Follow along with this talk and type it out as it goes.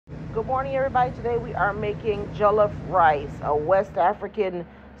Good morning, everybody. Today we are making jollof rice, a West African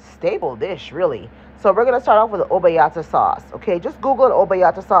staple dish, really. So we're going to start off with the Obe Ata sauce. Okay, just Google an Obe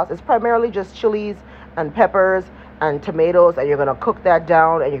Ata sauce. It's primarily just chilies and peppers and tomatoes, and you're going to cook that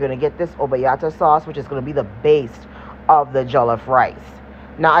down, and you're going to get this Obe Ata sauce, which is going to be the base of the jollof rice.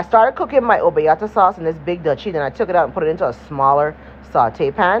 Now, I started cooking my Obe Ata sauce in this big Dutchie, then I took it out and put it into a smaller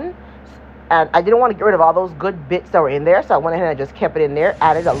saute pan. And I didn't want to get rid of all those good bits that were in there, so I went ahead and I just kept it in there,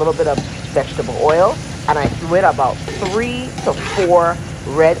 added a little bit of vegetable oil, and I threw in about 3 to 4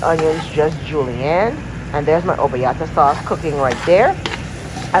 red onions, just julienne. And there's my Obe Ata sauce cooking right there.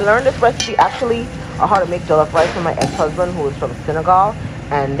 I learned this recipe actually how to make jollof rice from my ex-husband, who is from Senegal,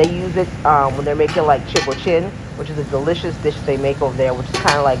 and they use it when they're making like chibochin, which is a delicious dish they make over there, which is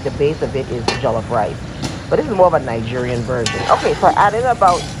kind of like the base of it is jollof rice. But this is more of a Nigerian version. Okay, so I added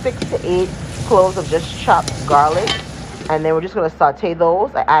about 6 to 8 cloves of just chopped garlic. And then we're just going to saute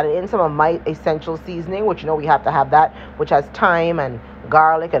those. I added in some of my essential seasoning, which you know we have to have that, which has thyme and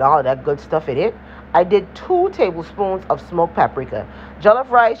garlic and all of that good stuff in it. I did 2 tablespoons of smoked paprika. Jollof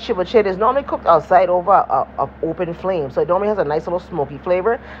rice, chibochin, is normally cooked outside over an open flame. So it normally has a nice little smoky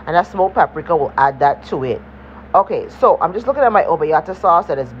flavor. And that smoked paprika will add that to it. Okay, so I'm just looking at my Obe Ata sauce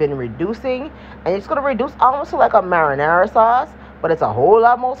that has been reducing, and it's going to reduce almost to like a marinara sauce, but it's a whole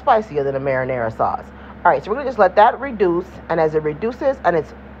lot more spicier than a marinara sauce. All right, so we're going to just let that reduce, and as it reduces and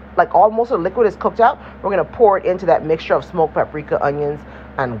it's like almost the liquid is cooked out, we're going to pour it into that mixture of smoked paprika, onions,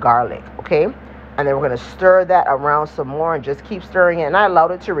 and garlic, okay? And then we're going to stir that around some more and just keep stirring it, and I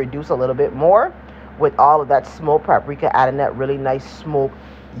allowed it to reduce a little bit more with all of that smoked paprika, adding that really nice smoked,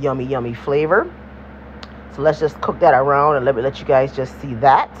 yummy, yummy flavor. So let's just cook that around and let you guys just see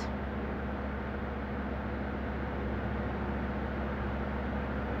that.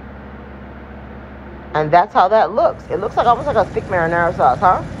 And that's how that looks. It looks like almost like a thick marinara sauce,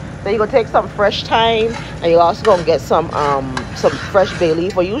 huh? Then you're gonna take some fresh thyme, and you're also gonna get some fresh bay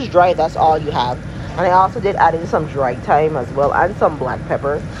leaf, or use dry, that's all you have. And I also did add in some dried thyme as well, and some black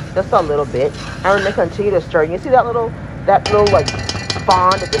pepper, just a little bit. And we're gonna continue to stir. And you see that little like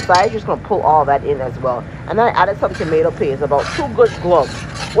fond at the side? You're just gonna pull all that in as well. And then I added some tomato paste, about 2 good glugs.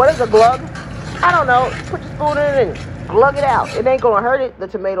 What is a glug? I don't know. Put your spoon in and glug it out. It ain't gonna hurt it, the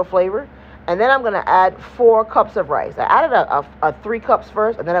tomato flavor. And then I'm gonna add 4 cups of rice. I added a 3 cups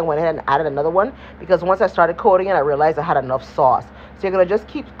first, and then I went ahead and added another one, because once I started coating it, I realized I had enough sauce. So you're gonna just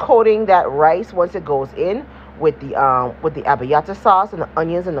keep coating that rice once it goes in with the Obe Ata sauce and the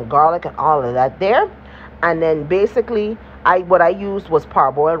onions and the garlic and all of that there. And then basically what I used was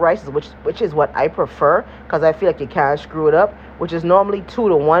parboiled rice, which is what I prefer, because I feel like you can't screw it up, which is normally 2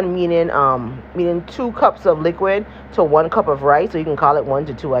 to 1, meaning 2 cups of liquid to 1 cup of rice. So you can call it 1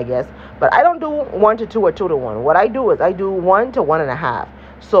 to 2, I guess. But I don't do 1 to 2 or 2 to 1. What I do is I do 1 to 1.5.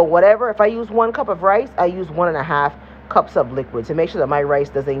 So whatever, if I use 1 cup of rice, I use 1.5 cups of liquid to make sure that my rice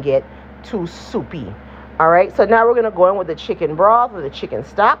doesn't get too soupy. All right, so now we're gonna go in with the chicken broth or the chicken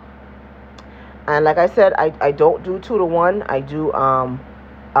stock. And like I said, I don't do 2 to 1. I do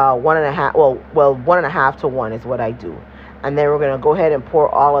 1.5. Well, 1.5 to 1 is what I do. And then we're gonna go ahead and pour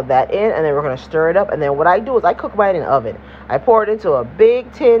all of that in, and then we're gonna stir it up. And then what I do is I cook mine in the oven. I pour it into a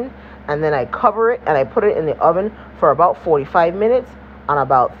big tin, and then I cover it and I put it in the oven for about 45 minutes on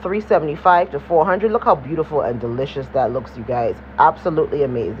about 375 to 400. Look how beautiful and delicious that looks, you guys. Absolutely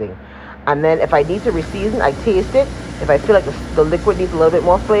amazing. And then if I need to reseason, I taste it. If I feel like the liquid needs a little bit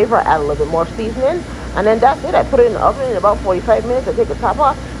more flavor, I add a little bit more seasoning. And then that's it. I put it in the oven in about 45 minutes. I take the top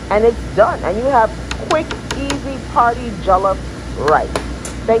off, and it's done. And you have quick, easy party jollof rice.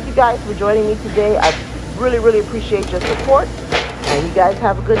 Thank you guys for joining me today. I really, really appreciate your support. And you guys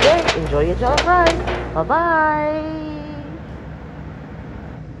have a good day. Enjoy your jollof rice. Bye-bye.